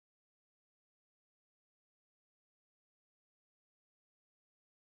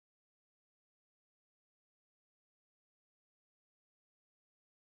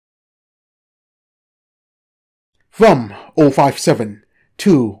From 057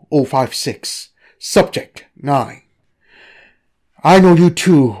 to 056. Subject 9. I know you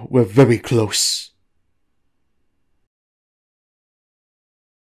two were very close.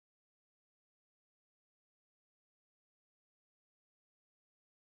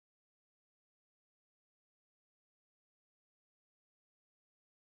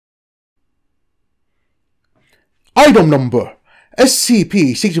 Item number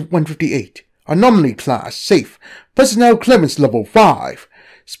SCP-6158. Anomaly Class Safe. Personnel Clearance Level 5.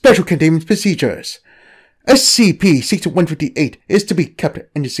 Special Containment Procedures. SCP-6158 is to be kept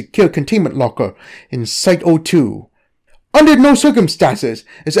in a secure containment locker in Site-02. Under no circumstances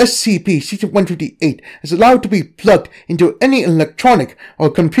is SCP-6158 allowed to be plugged into any electronic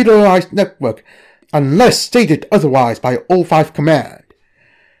or computerized network unless stated otherwise by O5 Command.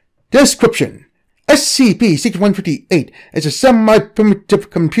 Description: SCP-6158 is a semi-primitive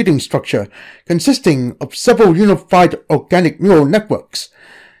computing structure consisting of several unified organic neural networks.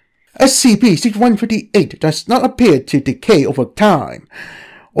 SCP-6158 does not appear to decay over time,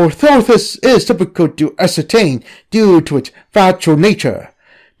 although this is difficult to ascertain due to its fragile nature.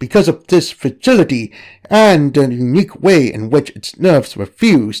 Because of this fragility and the unique way in which its nerves were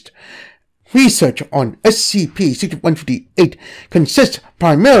fused, research on SCP-6158 consists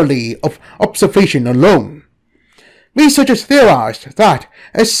primarily of observation alone. Researchers theorized that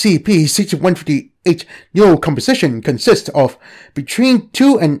SCP-6158's neural composition consists of between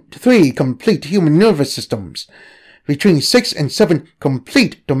 2 and 3 complete human nervous systems, between 6 and 7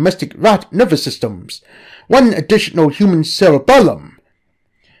 complete domestic rat nervous systems, 1 additional human cerebellum,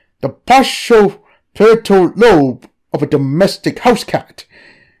 the partial parietal lobe of a domestic house cat,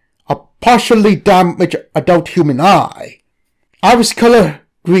 a partially damaged adult human eye, iris color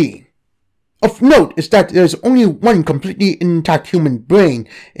green. Of note is that there is only 1 completely intact human brain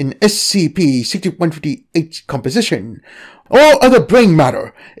in SCP-6158's composition. All other brain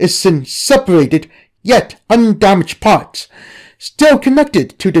matter is in separated yet undamaged parts, still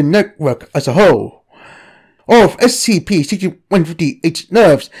connected to the network as a whole. All of SCP-6158's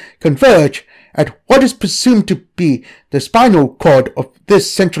nerves converge at what is presumed to be the spinal cord of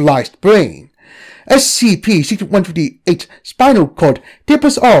this centralized brain. SCP-6158's spinal cord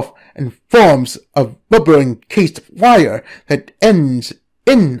tapers off and forms a rubber-encased wire that ends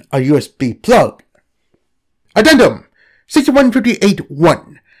in a USB plug. Addendum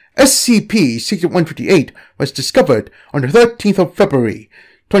 6158-1. SCP-6158 was discovered on the 13th of February,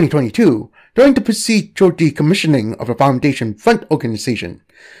 2022 during the procedural decommissioning of a Foundation front organization.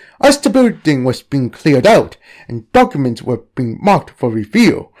 As the building was being cleared out and documents were being marked for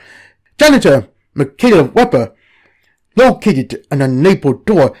review, Janitor Michaela Weber located an unlabeled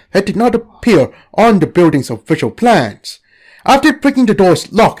door that did not appear on the building's official plans. After breaking the door's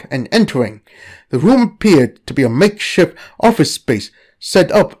lock and entering, the room appeared to be a makeshift office space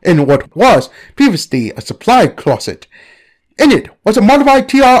set up in what was previously a supply closet. In it was a modified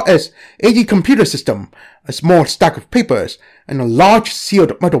TRS-80 computer system, a small stack of papers, and a large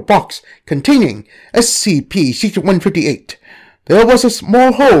sealed metal box containing SCP-6158. There was a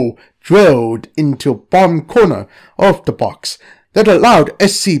small hole drilled into the bottom corner of the box that allowed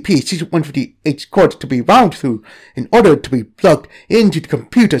SCP-6158's cord to be wound through in order to be plugged into the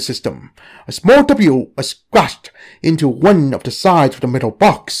computer system. A small W was scratched into one of the sides of the metal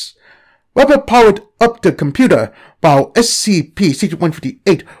box. Weber powered up the computer while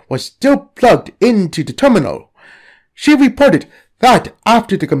SCP-6158 was still plugged into the terminal. She reported that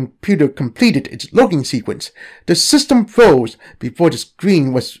after the computer completed its loading sequence, the system froze before the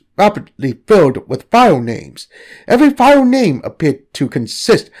screen was rapidly filled with file names. Every file name appeared to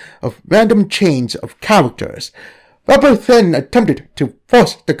consist of random chains of characters. Weber then attempted to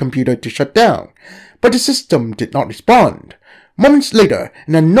force the computer to shut down, but the system did not respond. Moments later,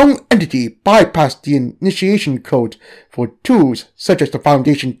 an unknown entity bypassed the initiation code for tools such as the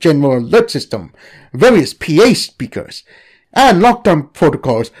Foundation General Alert System, various PA speakers, and lockdown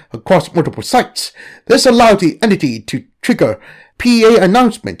protocols across multiple sites. This allowed the entity to trigger PA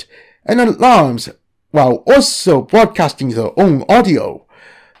announcement and alarms while also broadcasting their own audio.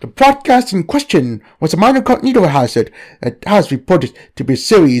 The broadcast in question was a minor cognito hazard that has reported to be a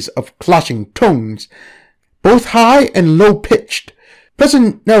series of clashing tones, both high and low-pitched.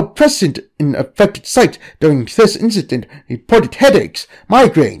 Personnel present in affected sites during this incident reported headaches,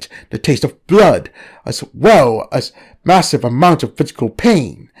 migraines, the taste of blood, as well as massive amounts of physical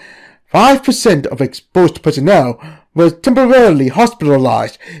pain. 5% of exposed personnel were temporarily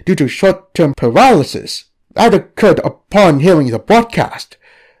hospitalized due to short-term paralysis that occurred upon hearing the broadcast.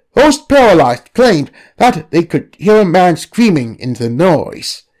 Those paralyzed claimed that they could hear a man screaming in the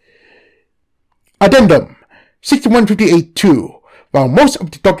noise. Addendum 6158-2. While most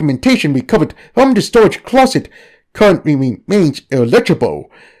of the documentation recovered from the storage closet currently remains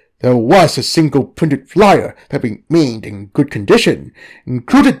illegible, there was a single printed flyer that remained in good condition,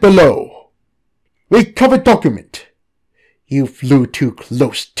 included below. Recovered document. You flew too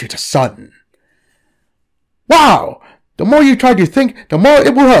close to the sun. Wow! The more you try to think, the more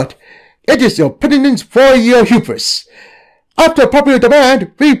it will hurt. It is your penitence for your hubris. After popular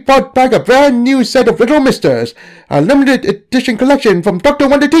demand, we brought back a brand new set of Little Misters, a limited edition collection from Dr.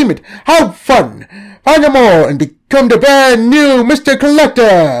 Wondertainment. Have fun! Find them all and become the brand new Mr.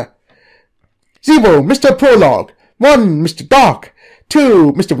 Collector! 0. Mr. Prologue. 1. Mr. Dark.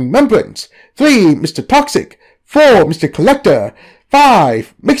 2. Mr. Remembrance. 3. Mr. Toxic. 4. Mr. Collector.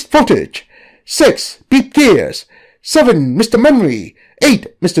 5. Mixed Footage. 6. Beep Gears. 7. Mr. Memory.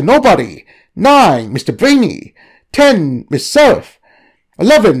 8. Mr. Nobody. 9. Mr. Brainy. 10. Miss Surf.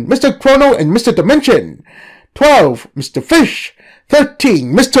 11. Mr. Chrono and Mr. Dimension. 12. Mr. Fish.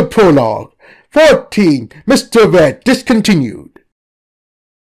 13. Mr. Prologue. 14. Mr. Red Discontinued.